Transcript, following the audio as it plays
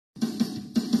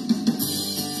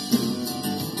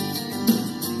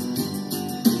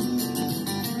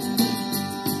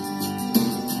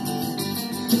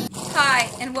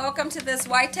and welcome to this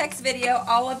Y-Tex video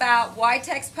all about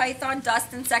Y-Tex Python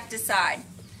Dust Insecticide.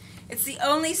 It's the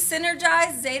only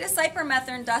synergized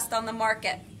Zetacypermethrin dust on the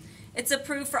market. It's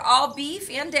approved for all beef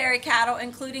and dairy cattle,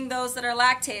 including those that are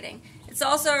lactating. It's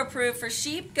also approved for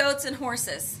sheep, goats, and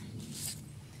horses.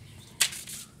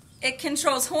 It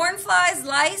controls horn flies,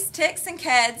 lice, ticks, and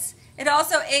keds. It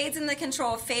also aids in the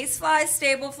control of face flies,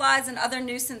 stable flies, and other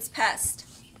nuisance pests.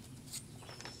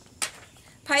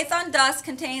 Python dust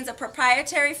contains a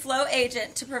proprietary flow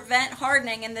agent to prevent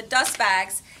hardening in the dust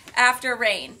bags after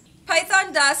rain.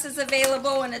 Python dust is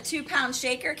available in a 2-pound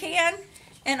shaker can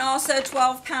and also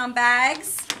 12-pound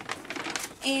bags.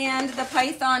 And the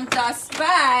Python dust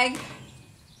bag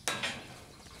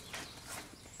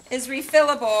is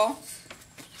refillable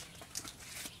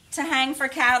to hang for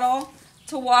cattle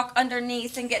to walk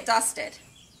underneath and get dusted.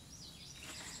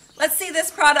 Let's see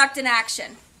this product in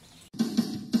action.